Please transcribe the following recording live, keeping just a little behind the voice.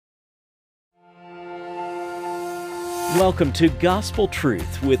Welcome to Gospel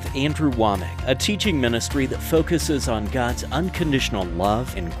Truth with Andrew Womack, a teaching ministry that focuses on God's unconditional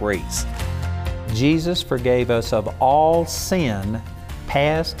love and grace. Jesus forgave us of all sin,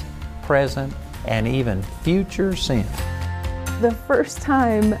 past, present, and even future sin. The first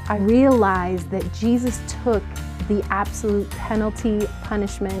time I realized that Jesus took the absolute penalty,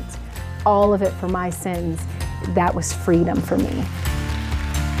 punishment, all of it for my sins, that was freedom for me.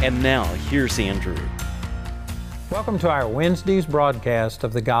 And now, here's Andrew. Welcome to our Wednesday's broadcast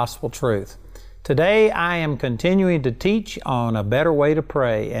of the Gospel Truth. Today I am continuing to teach on a better way to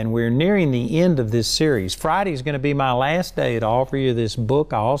pray, and we're nearing the end of this series. Friday is going to be my last day to offer you this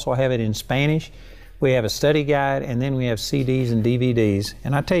book. I also have it in Spanish. We have a study guide, and then we have CDs and DVDs.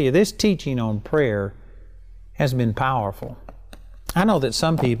 And I tell you, this teaching on prayer has been powerful. I know that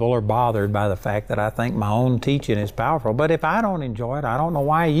some people are bothered by the fact that I think my own teaching is powerful, but if I don't enjoy it, I don't know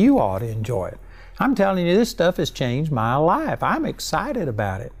why you ought to enjoy it. I'm telling you, this stuff has changed my life. I'm excited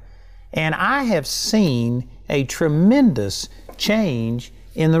about it. And I have seen a tremendous change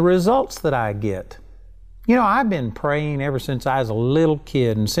in the results that I get. You know, I've been praying ever since I was a little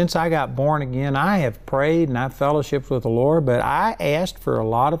kid, and since I got born again, I have prayed and I've fellowshiped with the Lord, but I asked for a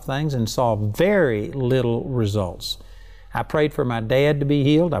lot of things and saw very little results. I prayed for my dad to be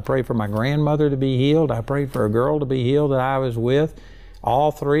healed. I prayed for my grandmother to be healed. I prayed for a girl to be healed that I was with.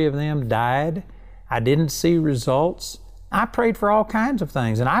 All three of them died. I didn't see results. I prayed for all kinds of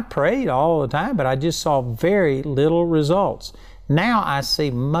things, and I prayed all the time, but I just saw very little results. Now I see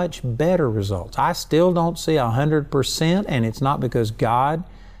much better results. I still don't see 100%, and it's not because God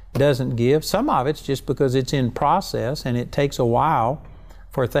doesn't give. Some of it's just because it's in process, and it takes a while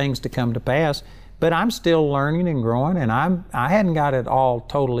for things to come to pass. But I'm still learning and growing, and I hadn't got it all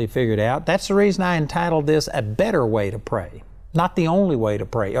totally figured out. That's the reason I entitled this A Better Way to Pray. Not the only way to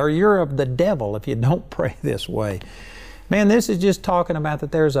pray, or you're of the devil if you don't pray this way. Man, this is just talking about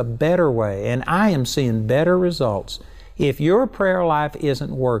that there's a better way, and I am seeing better results. If your prayer life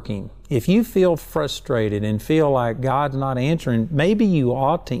isn't working, if you feel frustrated and feel like God's not answering, maybe you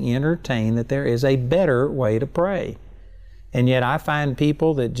ought to entertain that there is a better way to pray. And yet I find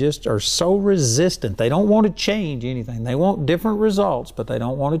people that just are so resistant. They don't want to change anything. They want different results, but they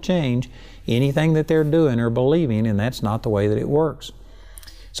don't want to change anything that they're doing or believing, and that's not the way that it works.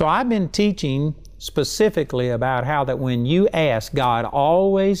 So I've been teaching specifically about how that when you ask, God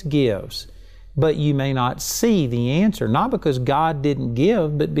always gives, but you may not see the answer. Not because God didn't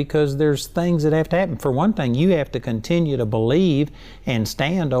give, but because there's things that have to happen. For one thing, you have to continue to believe and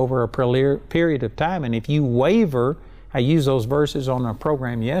stand over a period of time. And if you waver, I used those verses on our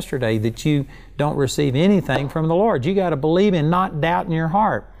program yesterday, that you don't receive anything from the Lord. You got to believe and not doubt in your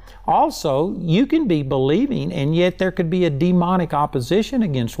heart. Also, you can be believing, and yet there could be a demonic opposition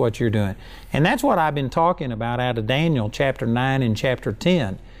against what you're doing. And that's what I've been talking about out of Daniel chapter 9 and chapter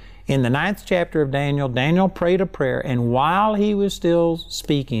 10. In the 9th chapter of Daniel, Daniel prayed a prayer, and while he was still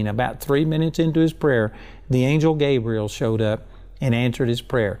speaking, about 3 minutes into his prayer, the angel Gabriel showed up and answered his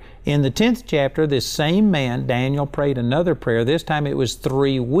prayer. In the 10th chapter, this same man, Daniel, prayed another prayer. This time it was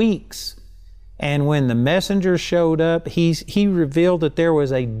 3 weeks. And when the messenger showed up, he revealed that there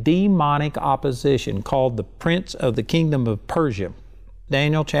was a demonic opposition called the prince of the kingdom of Persia.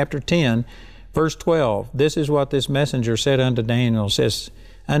 Daniel chapter 10, verse 12. This is what this messenger said unto Daniel. It says,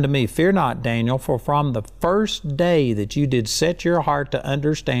 unto me, fear not, Daniel, for from the first day that you did set your heart to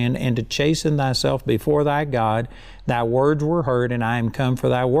understand and to chasten thyself before thy God, thy words were heard, and I am come for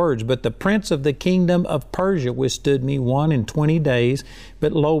thy words. But the prince of the kingdom of Persia withstood me 21 days.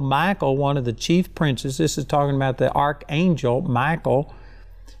 But lo, Michael, one of the chief princes, this is talking about the archangel Michael,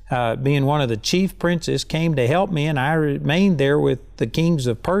 being one of the chief princes, came to help me, and I remained there with the kings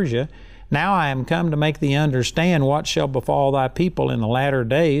of Persia. Now I am come to make thee understand what shall befall thy people in the latter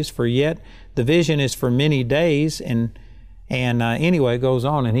days, for yet the vision is for many days. And anyway, goes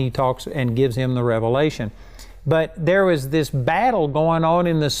on, and he talks and gives him the revelation. But there was this battle going on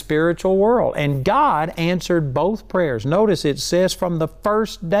in the spiritual world, and God answered both prayers. Notice it says from the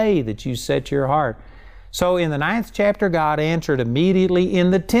first day that you set your heart. So in the 9th chapter, God answered immediately.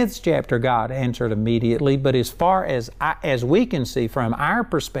 In the 10th chapter, God answered immediately. But as far as we can see from our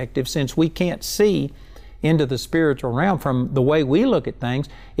perspective, since we can't see into the spiritual realm from the way we look at things,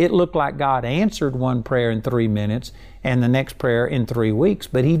 it looked like God answered one prayer in 3 minutes and the next prayer in 3 weeks.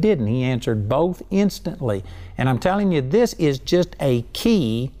 But He didn't. He answered both instantly. And I'm telling you, this is just a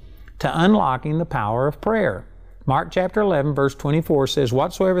key to unlocking the power of prayer. Mark chapter 11, verse 24 says,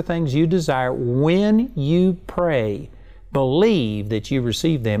 whatsoever things you desire when you pray, believe that you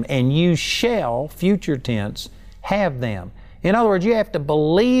receive them, and you shall, future tense, have them. In other words, you have to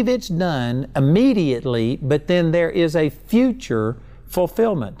believe it's done immediately, but then there is a future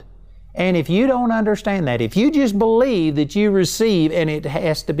fulfillment. And if you don't understand that, if you just believe that you receive and it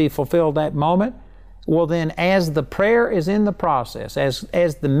has to be fulfilled that moment, well then as the prayer is in the process,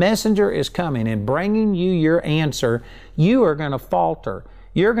 as the messenger is coming and bringing you your answer, you are going to falter.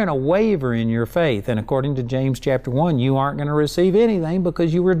 You're going to waver in your faith. And according to James chapter 1, you aren't going to receive anything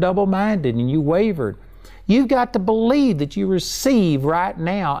because you were double-minded and you wavered. You've got to believe that you receive right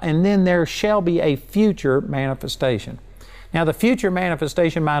now, and then there shall be a future manifestation. Now, the future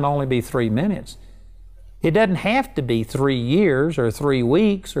manifestation might only be 3 minutes. It doesn't have to be 3 years or 3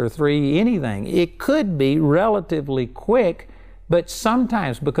 weeks or 3 anything. It could be relatively quick, but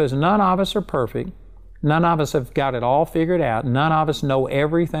sometimes, because none of us are perfect, none of us have got it all figured out, none of us know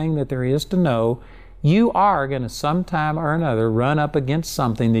everything that there is to know, you are going to sometime or another run up against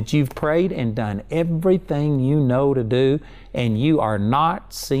something that you've prayed and done everything you know to do, and you are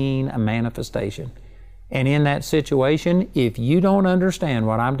not seeing a manifestation. And in that situation, if you don't understand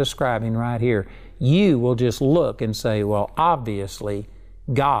what I'm describing right here, you will just look and say, well, obviously,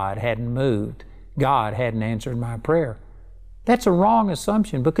 God hadn't moved. God hadn't answered my prayer. That's a wrong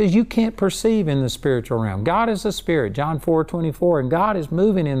assumption because you can't perceive in the spiritual realm. God is a spirit, John 4:24, and God is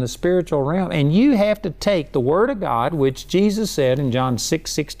moving in the spiritual realm. And you have to take the Word of God, which Jesus said in John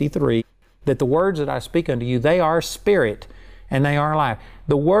 6:63, that the words that I speak unto you, they are spirit and they are life.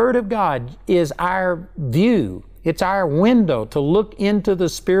 The Word of God is our view. It's our window to look into the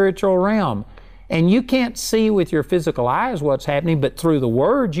spiritual realm. And you can't see with your physical eyes what's happening, but through the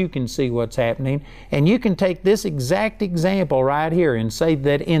Word you can see what's happening. And you can take this exact example right here and say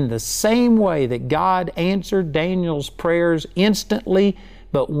that in the same way that God answered Daniel's prayers instantly,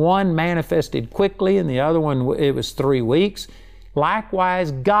 but one manifested quickly and the other one, it was 3 weeks,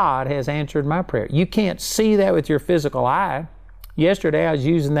 likewise God has answered my prayer. You can't see that with your physical eye. Yesterday I was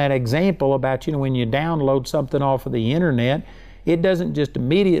using that example about, when you download something off of the internet, it doesn't just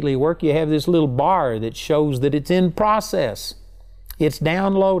immediately work. You have this little bar that shows that it's in process. It's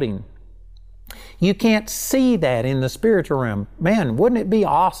downloading. You can't see that in the spiritual realm. Man, wouldn't it be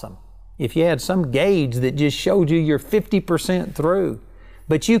awesome if you had some gauge that just showed you you're 50% through?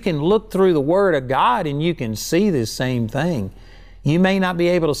 But you can look through the Word of God and you can see this same thing. You may not be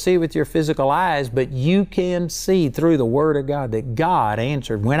able to see with your physical eyes, but you can see through the Word of God that God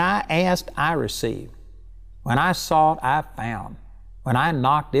answered. When I asked, I received. When I sought, I found. When I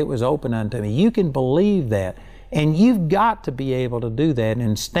knocked, it was open unto me. You can believe that. And you've got to be able to do that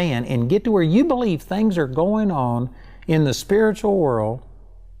and stand and get to where you believe things are going on in the spiritual world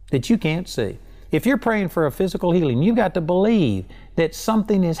that you can't see. If you're praying for a physical healing, you've got to believe that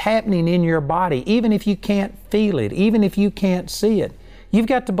something is happening in your body, even if you can't feel it, even if you can't see it. You've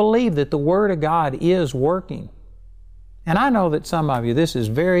got to believe that the Word of God is working. And I know that some of you, this is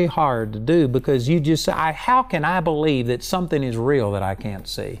very hard to do because you just say, how can I believe that something is real that I can't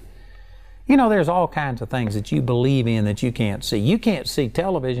see? There's all kinds of things that you believe in that you can't see. You can't see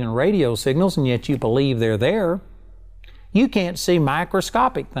television and radio signals, and yet you believe they're there. You can't see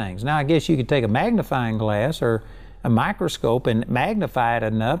microscopic things. Now, I guess you could take a magnifying glass or a microscope and magnify it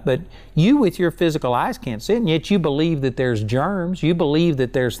enough, but you with your physical eyes can't see it, and yet you believe that there's germs. You believe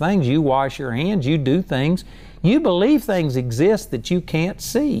that there's things. You wash your hands. You do things. You believe things exist that you can't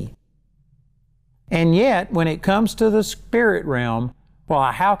see. And yet, when it comes to the spirit realm,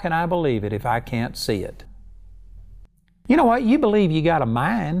 well, how can I believe it if I can't see it? You know what? You believe you got a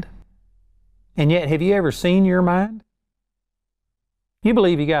mind, and yet have you ever seen your mind? You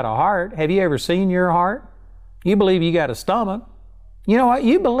believe you got a heart. Have you ever seen your heart? You believe you got a stomach. You know what?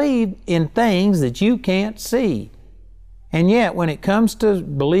 You believe in things that you can't see. And yet, when it comes to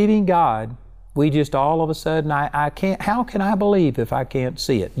believing God, we just all of a sudden, I can't, how can I believe if I can't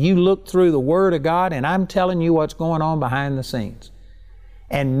see it? You look through the Word of God and I'm telling you what's going on behind the scenes.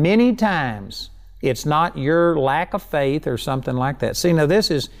 And many times, it's not your lack of faith or something like that. See, now this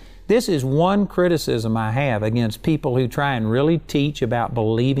is one criticism I have against people who try and really teach about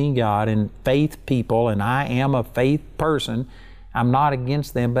believing God and faith people, and I am a faith person. I'm not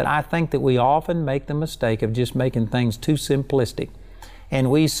against them, but I think that we often make the mistake of just making things too simplistic.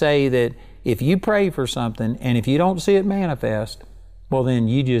 And we say that if you pray for something and if you don't see it manifest, well then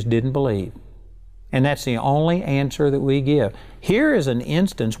you just didn't believe. And that's the only answer that we give. Here is an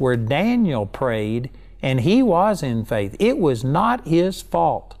instance where Daniel prayed and he was in faith. It was not his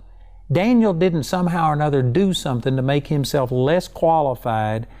fault. Daniel didn't somehow or another do something to make himself less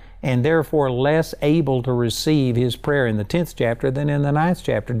qualified and therefore less able to receive his prayer in the 10th chapter than in the 9th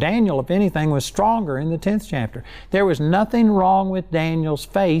chapter. Daniel, if anything, was stronger in the 10th chapter. There was nothing wrong with Daniel's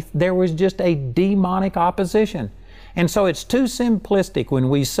faith. There was just a demonic opposition. And so it's too simplistic when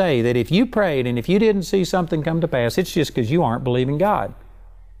we say that if you prayed and if you didn't see something come to pass, it's just because you aren't believing God.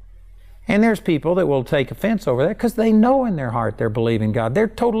 And there's people that will take offense over that because they know in their heart they're believing God. They're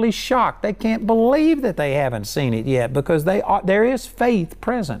totally shocked. They can't believe that they haven't seen it yet because there is faith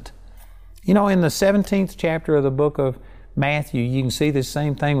present. You know, in the 17th chapter of the book of Matthew, you can see the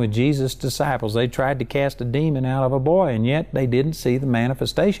same thing with Jesus' disciples. They tried to cast a demon out of a boy, and yet they didn't see the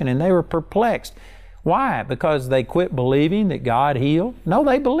manifestation, and they were perplexed. Why? Because they quit believing that God healed? No,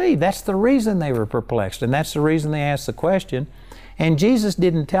 they believed. That's the reason they were perplexed, and that's the reason they asked the question. And Jesus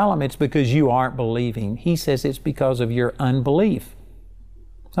didn't tell them it's because you aren't believing. He says it's because of your unbelief.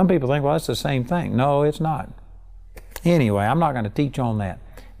 Some people think, well, that's the same thing. No, it's not. Anyway, I'm not going to teach on that.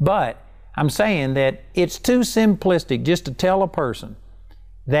 But I'm saying that it's too simplistic just to tell a person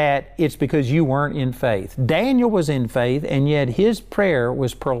that it's because you weren't in faith. Daniel was in faith, and yet his prayer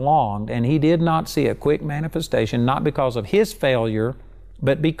was prolonged, and he did not see a quick manifestation, not because of his failure,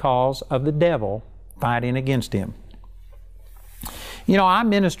 but because of the devil fighting against him. You know, I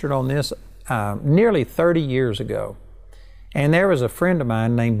ministered on this nearly 30 years ago, and there was a friend of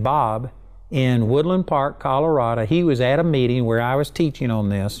mine named Bob in Woodland Park, Colorado. He was at a meeting where I was teaching on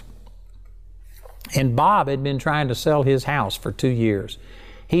this. And Bob had been trying to sell his house for 2 years.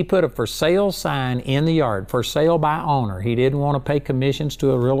 He put a for sale sign in the yard, for sale by owner. He didn't want to pay commissions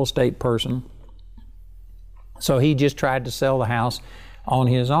to a real estate person. So he just tried to sell the house on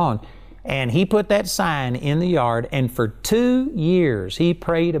his own. And he put that sign in the yard, and for 2 years he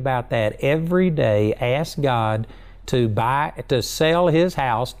prayed about that every day, asked God to sell his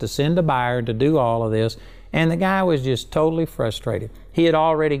house, to send a buyer, to do all of this. And the guy was just totally frustrated. He had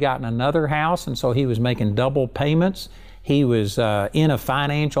already gotten another house, and so he was making double payments. He was in a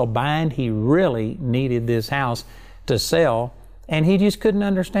financial bind. He really needed this house to sell, and he just couldn't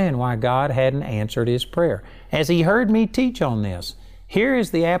understand why God hadn't answered his prayer. As he heard me teach on this, here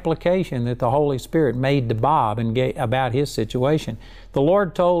is the application that the Holy Spirit made to Bob about his situation. The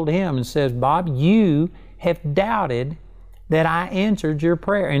Lord told him and says, Bob, you have doubted that I answered your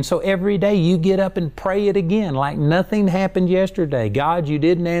prayer. And so every day you get up and pray it again like nothing happened yesterday. God, you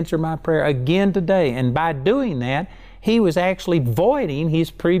didn't answer my prayer again today. And by doing that, he was actually voiding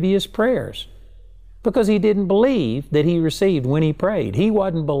his previous prayers because he didn't believe that he received when he prayed. He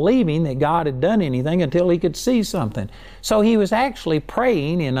wasn't believing that God had done anything until he could see something. So he was actually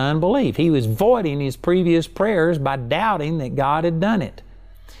praying in unbelief. He was voiding his previous prayers by doubting that God had done it.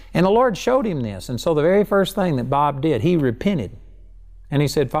 And the Lord showed him this. And so the very first thing that Bob did, he repented. And he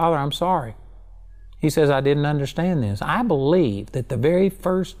said, Father, I'm sorry. He says, I didn't understand this. I believe that the very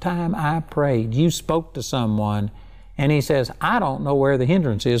first time I prayed, you spoke to someone. And he says, I don't know where the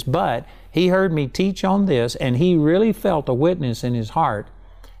hindrance is, but he heard me teach on this, and he really felt a witness in his heart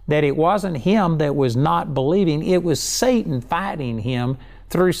that it wasn't him that was not believing, it was Satan fighting him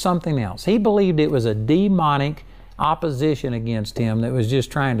through something else. He believed it was a demonic opposition against him that was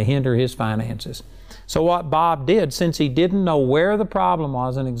just trying to hinder his finances. So what Bob did, since he didn't know where the problem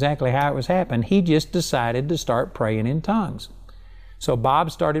was and exactly how it was happening, he just decided to start praying in tongues. So Bob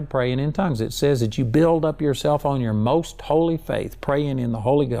started praying in tongues. It says that you build up yourself on your most holy faith, praying in the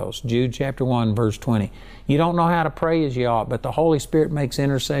Holy Ghost. Jude chapter 1, verse 20. You don't know how to pray as you ought, but the Holy Spirit makes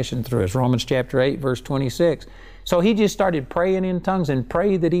intercession through us. Romans chapter 8, verse 26. So he just started praying in tongues and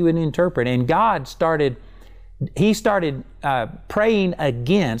prayed that he would interpret. And God started praying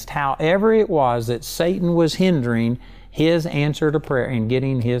against however it was that Satan was hindering his answer to prayer and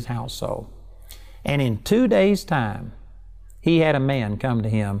getting his house sold. And in 2 days' time, he had a man come to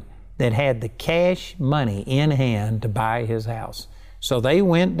him that had the cash money in hand to buy his house. So they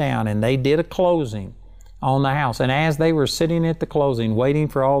went down and they did a closing on the house. And as they were sitting at the closing, waiting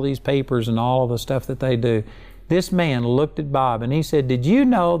for all these papers and all of the stuff that they do, this man looked at Bob and he said, did you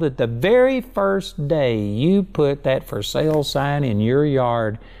know that the very first day you put that for sale sign in your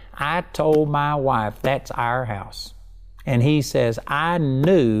yard, I told my wife, that's our house. And he says, I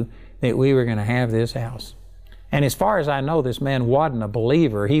knew that we were going to have this house. And as far as I know, this man wasn't a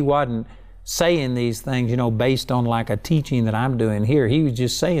believer. He wasn't saying these things, based on like a teaching that I'm doing here. He was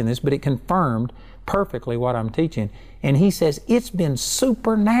just saying this, but it confirmed perfectly what I'm teaching. And he says, it's been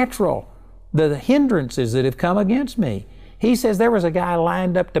supernatural, the hindrances that have come against me. He says there was a guy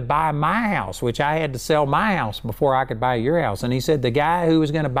lined up to buy my house, which I had to sell my house before I could buy your house. And he said the guy who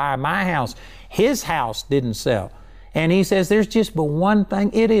was going to buy my house, his house didn't sell. And he says there's just but one thing.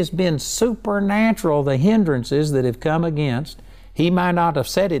 It has been supernatural, the hindrances that have come against. He might not have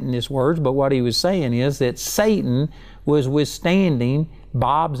said it in his words, but what he was saying is that Satan was withstanding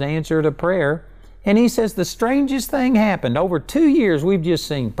Bob's answer to prayer. And he says the strangest thing happened. Over 2 years, we've just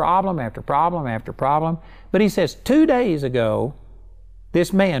seen problem after problem after problem. But he says 2 days ago,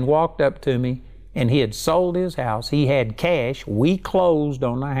 this man walked up to me and he had sold his house. He had cash. We closed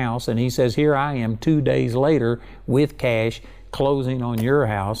on the house. And he says, here I am 2 days later with cash closing on your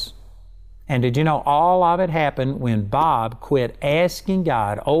house. And did you know all of it happened when Bob quit asking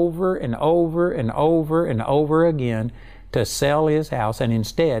God over and over and over and over again to sell his house, and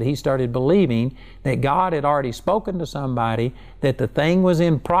instead he started believing that God had already spoken to somebody, that the thing was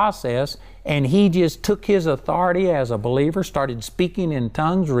in process, and he just took his authority as a believer, started speaking in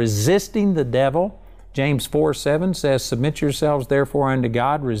tongues, resisting the devil. James 4:7 says, submit yourselves therefore unto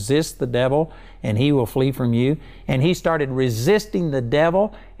God, resist the devil, and he will flee from you. And he started resisting the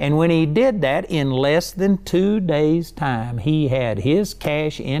devil, and when he did that, in less than 2 days' time, he had his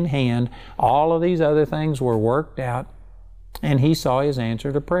cash in hand. All of these other things were worked out, and he saw his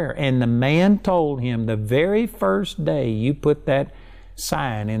answer to prayer. And the man told him, the very first day you put that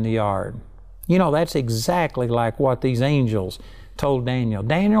sign in the yard. You know, that's exactly like what these angels told Daniel.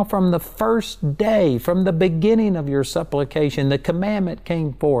 Daniel, from the first day, from the beginning of your supplication, the commandment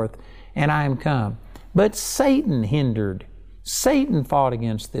came forth, and I am come. But Satan hindered. Satan fought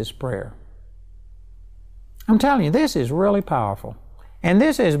against this prayer. I'm telling you, this is really powerful. And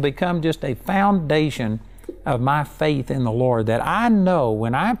this has become just a foundation of my faith in the Lord, that I know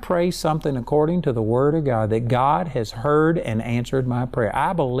when I pray something according to the Word of God, that God has heard and answered my prayer.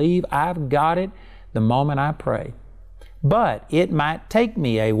 I believe I've got it the moment I pray. But it might take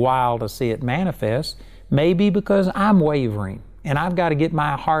me a while to see it manifest, maybe because I'm wavering and I've got to get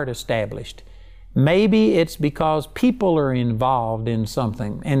my heart established. Maybe it's because people are involved in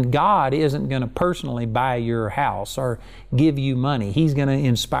something and God isn't going to personally buy your house or give you money. He's going to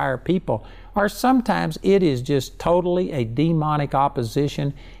inspire people. Or sometimes it is just totally a demonic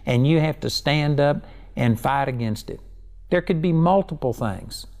opposition and you have to stand up and fight against it. There could be multiple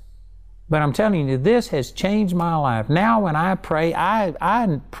things. But I'm telling you, this has changed my life. Now when I pray,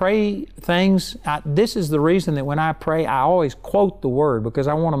 I pray things. This is the reason that when I pray, I always quote the Word, because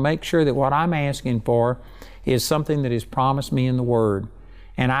I want to make sure that what I'm asking for is something that is promised me in the Word.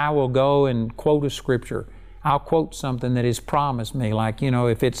 And I will go and quote a scripture. I'll quote something that is promised me, like, you know,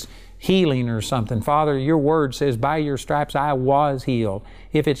 if it's healing or something. Father, your Word says, by your stripes I was healed.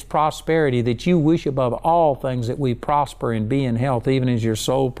 If it's prosperity, that you wish above all things that we prosper and be in health, even as your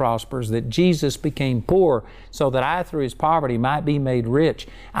soul prospers, that Jesus became poor so that I through His poverty might be made rich.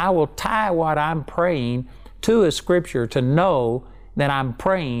 I will tie what I'm praying to a scripture to know that I'm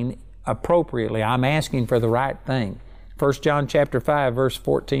praying appropriately. I'm asking for the right thing. 1 John chapter 5, verse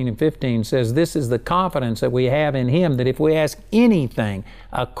 14 and 15 says, this is the confidence that we have in Him, that if we ask anything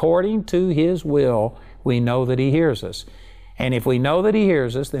according to His will, we know that He hears us. And if we know that He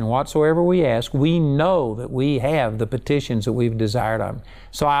hears us, then whatsoever we ask, we know that we have the petitions that we've desired of Him.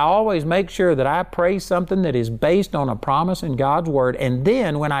 So I always make sure that I pray something that is based on a promise in God's Word, and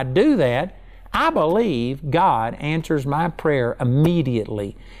then when I do that, I believe God answers my prayer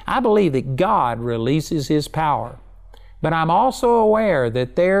immediately. I believe that God releases His power. But I'm also aware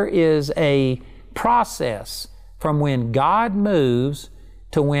that there is a process from when God moves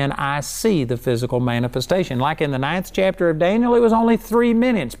to when I see the physical manifestation. Like in the 9th chapter of Daniel, it was only 3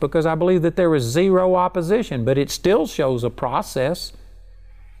 minutes because I believe that there was zero opposition, but it still shows a process.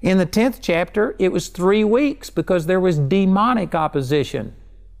 In the 10th chapter, it was 3 weeks because there was demonic opposition.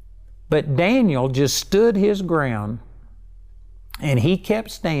 But Daniel just stood his ground and he kept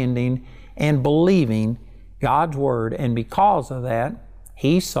standing and believing God's Word, and because of that,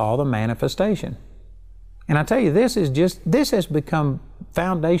 he saw the manifestation. And I tell you, this has become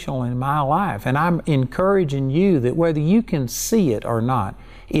foundational in my life, and I'm encouraging you that whether you can see it or not,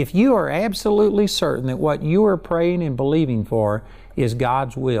 if you are absolutely certain that what you are praying and believing for is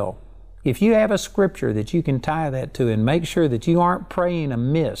God's will, if you have a scripture that you can tie that to and make sure that you aren't praying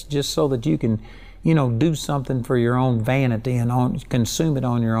amiss just so that you can, do something for your own vanity and consume it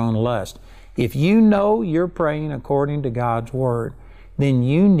on your own lust. If you know you're praying according to God's Word, then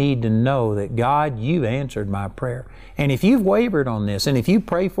you need to know that God, you answered my prayer. And if you've wavered on this, and if you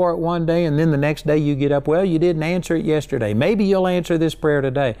pray for it one day and then the next day you get up, well, you didn't answer it yesterday. Maybe you'll answer this prayer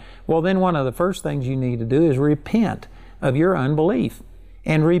today. Well, then one of the first things you need to do is repent of your unbelief.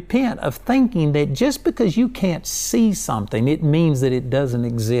 And repent of thinking that just because you can't see something, it means that it doesn't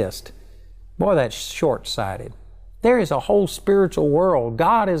exist. Boy, that's short-sighted. There is a whole spiritual world.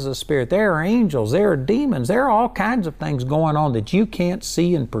 God is a spirit. There are angels. There are demons. There are all kinds of things going on that you can't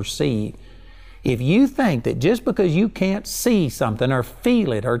see and perceive. If you think that just because you can't see something or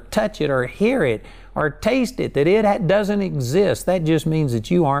feel it or touch it or hear it or taste it, that it doesn't exist, that just means that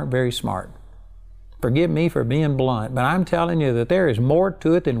you aren't very smart. Forgive me for being blunt, but I'm telling you that there is more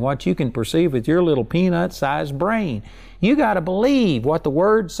to it than what you can perceive with your little peanut-sized brain. You got to believe what the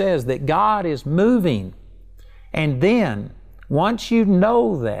Word says, that God is moving. And then, once you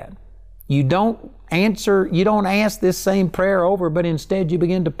know that, you don't ask this same prayer over, but instead you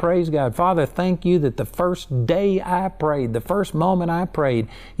begin to praise God. Father, thank you that the first day I prayed, the first moment I prayed,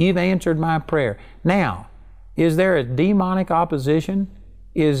 you've answered my prayer. Now, is there a demonic opposition?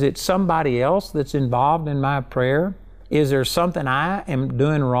 Is it somebody else that's involved in my prayer? Is there something I am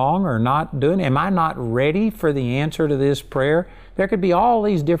doing wrong or not doing? Am I not ready for the answer to this prayer? There could be all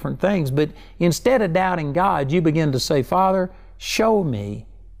these different things, but instead of doubting God, you begin to say, Father, show me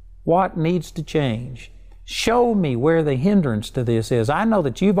what needs to change. Show me where the hindrance to this is. I know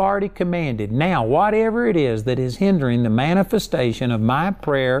that you've already commanded. Now, whatever it is that is hindering the manifestation of my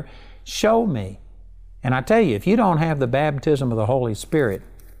prayer, show me. And I tell you, if you don't have the baptism of the Holy Spirit,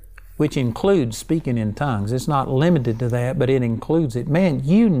 which includes speaking in tongues, it's not limited to that, but it includes it. Man,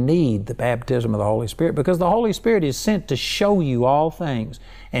 you need the baptism of the Holy Spirit, because the Holy Spirit is sent to show you all things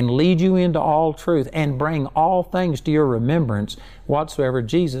and lead you into all truth and bring all things to your remembrance whatsoever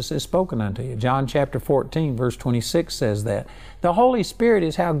Jesus has spoken unto you. John chapter 14, verse 26 says that. The Holy Spirit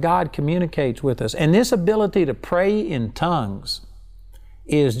is how God communicates with us. And this ability to pray in tongues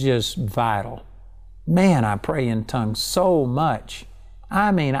is just vital. Man, I pray in tongues so much.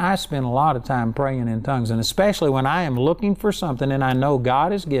 I mean, I spend a lot of time praying in tongues, and especially when I am looking for something and I know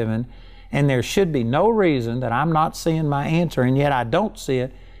God has given, and there should be no reason that I'm not seeing my answer, and yet I don't see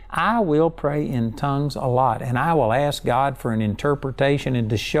it, I will pray in tongues a lot, and I will ask God for an interpretation and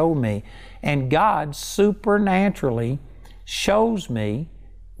to show me. And God supernaturally shows me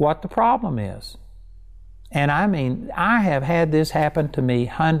what the problem is. And I mean, I have had this happen to me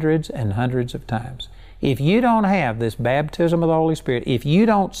hundreds and hundreds of times. If you don't have this baptism of the Holy Spirit, if you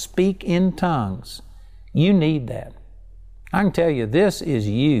don't speak in tongues, you need that. I can tell you, this is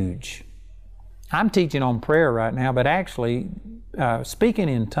huge. I'm teaching on prayer right now, but actually, speaking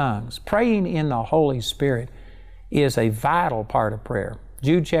in tongues, praying in the Holy Spirit is a vital part of prayer.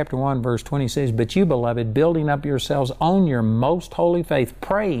 Jude chapter 1, verse 20 says, "But you, beloved, building up yourselves on your most holy faith,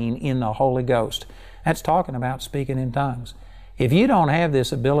 praying in the Holy Ghost." That's talking about speaking in tongues. If you don't have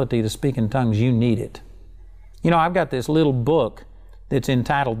this ability to speak in tongues, you need it. You know, I've got this little book that's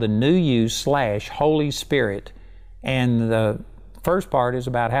entitled The New You / Holy Spirit. And the first part is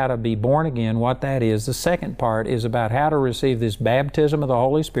about how to be born again, what that is. The second part is about how to receive this baptism of the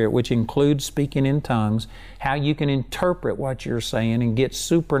Holy Spirit, which includes speaking in tongues, how you can interpret what you're saying and get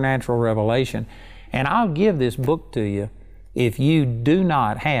supernatural revelation. And I'll give this book to you if you do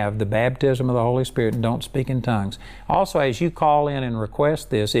not have the baptism of the Holy Spirit and don't speak in tongues. Also, as you call in and request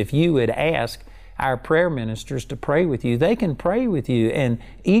this, if you would ask our prayer ministers to pray with you, they can pray with you, and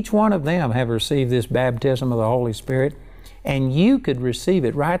each one of them have received this baptism of the Holy Spirit, and you could receive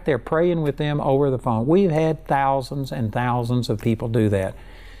it right there praying with them over the phone. We've had thousands and thousands of people do that.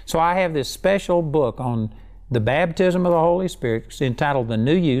 So I have this special book on the baptism of the Holy Spirit. It's entitled The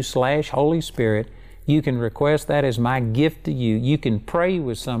New You / Holy Spirit. You can request that as my gift to you. You can pray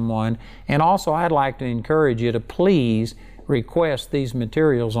with someone. And also, I'd like to encourage you to please request these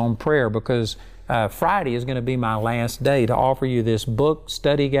materials on prayer, because Friday is going to be my last day to offer you this book,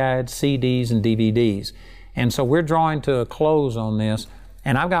 study guides, CDs, and DVDs. And so we're drawing to a close on this.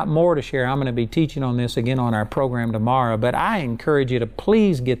 And I've got more to share. I'm going to be teaching on this again on our program tomorrow. But I encourage you to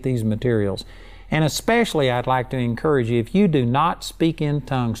please get these materials. And especially, I'd like to encourage you, if you do not speak in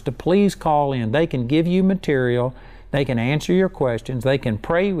tongues, to please call in. They can give you material, they can answer your questions, they can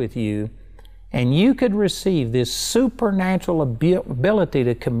pray with you, and you could receive this supernatural ability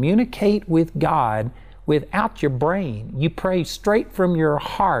to communicate with God without your brain. You pray straight from your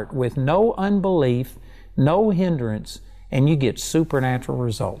heart with no unbelief, no hindrance, and you get supernatural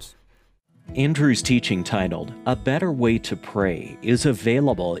results. Andrew's teaching, titled A Better Way to Pray, is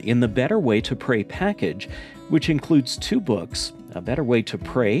available in the Better Way to Pray package, which includes 2 books, A Better Way to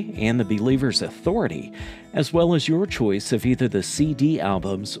Pray and The Believer's Authority, as well as your choice of either the CD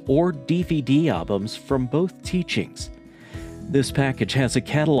albums or DVD albums from both teachings. This package has a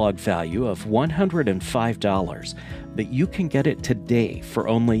catalog value of $105, but you can get it today for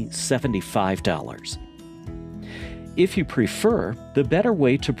only $75. If you prefer, the Better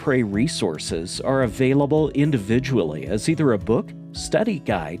Way to Pray resources are available individually as either a book, study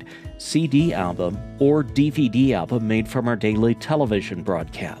guide, CD album, or DVD album made from our daily television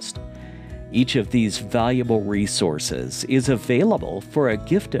broadcast. Each of these valuable resources is available for a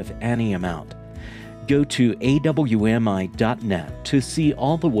gift of any amount. Go to awmi.net to see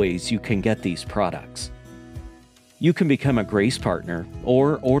all the ways you can get these products. You can become a Grace Partner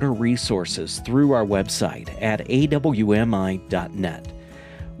or order resources through our website at awmi.net.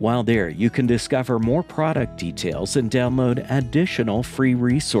 While there, you can discover more product details and download additional free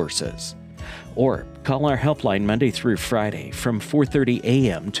resources. Or call our helpline Monday through Friday from 4:30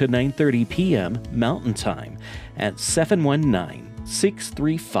 a.m. to 9:30 p.m. Mountain Time at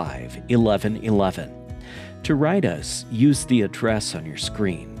 719-635-1111. To write us, use the address on your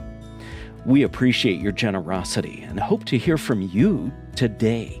screen. We appreciate your generosity and hope to hear from you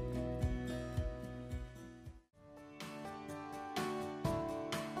today.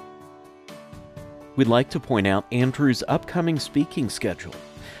 We'd like to point out Andrew's upcoming speaking schedule.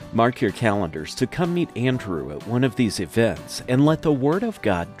 Mark your calendars to come meet Andrew at one of these events and let the Word of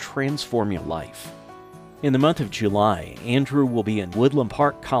God transform your life. In the month of July, Andrew will be in Woodland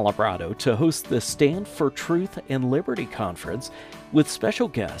Park, Colorado to host the Stand for Truth and Liberty Conference with special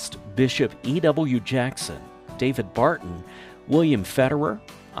guest Bishop E.W. Jackson, David Barton, William Federer,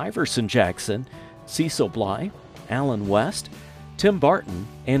 Iverson Jackson, Cecil Bly, Alan West, Tim Barton,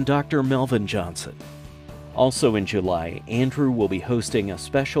 and Dr. Melvin Johnson. Also in July, Andrew will be hosting a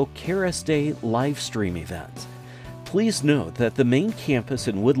special Charis Day live stream event. Please note that the main campus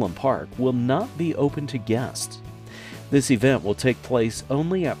in Woodland Park will not be open to guests. This event will take place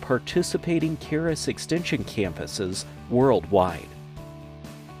only at participating Charis Extension campuses worldwide.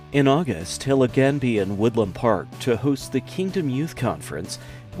 In August, he'll again be in Woodland Park to host the Kingdom Youth Conference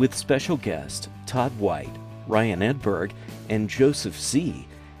with special guests Todd White, Ryan Edberg, and Joseph Z.,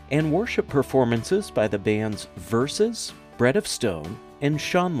 and worship performances by the bands Verses, Bread of Stone, and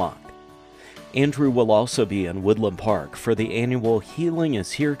Sean Locke. Andrew will also be in Woodland Park for the annual Healing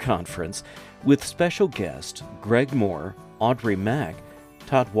is Here conference with special guests Greg Moore, Audrey Mack,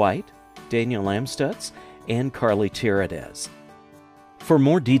 Todd White, Daniel Amstutz, and Carly Tiradez. For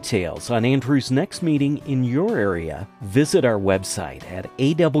more details on Andrew's next meeting in your area, visit our website at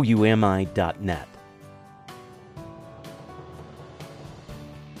awmi.net.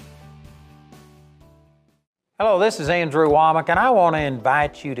 Hello, this is Andrew Womack, and I want to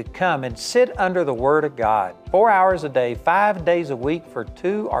invite you to come and sit under the Word of God. 4 hours a day, 5 days a week for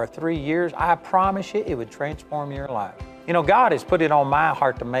 2 or 3 years. I promise you it would transform your life. You know, God has put it on my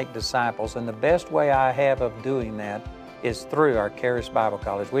heart to make disciples, and the best way I have of doing that is through our Charis Bible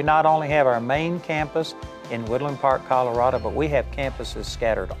College. We not only have our main campus in Woodland Park, Colorado, but we have campuses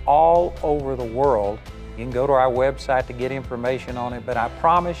scattered all over the world. You can go to our website to get information on it, but I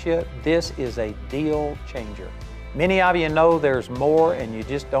promise you, this is a deal changer. Many of you know there's more and you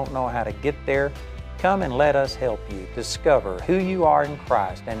just don't know how to get there. Come and let us help you discover who you are in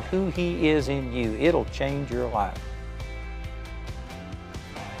Christ and who He is in you. It'll change your life.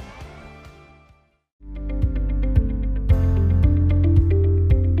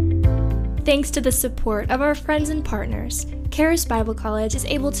 Thanks to the support of our friends and partners, Charis Bible College is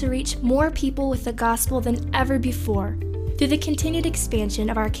able to reach more people with the gospel than ever before through the continued expansion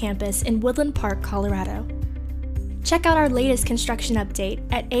of our campus in Woodland Park, Colorado. Check out our latest construction update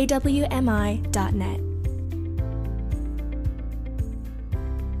at awmi.net.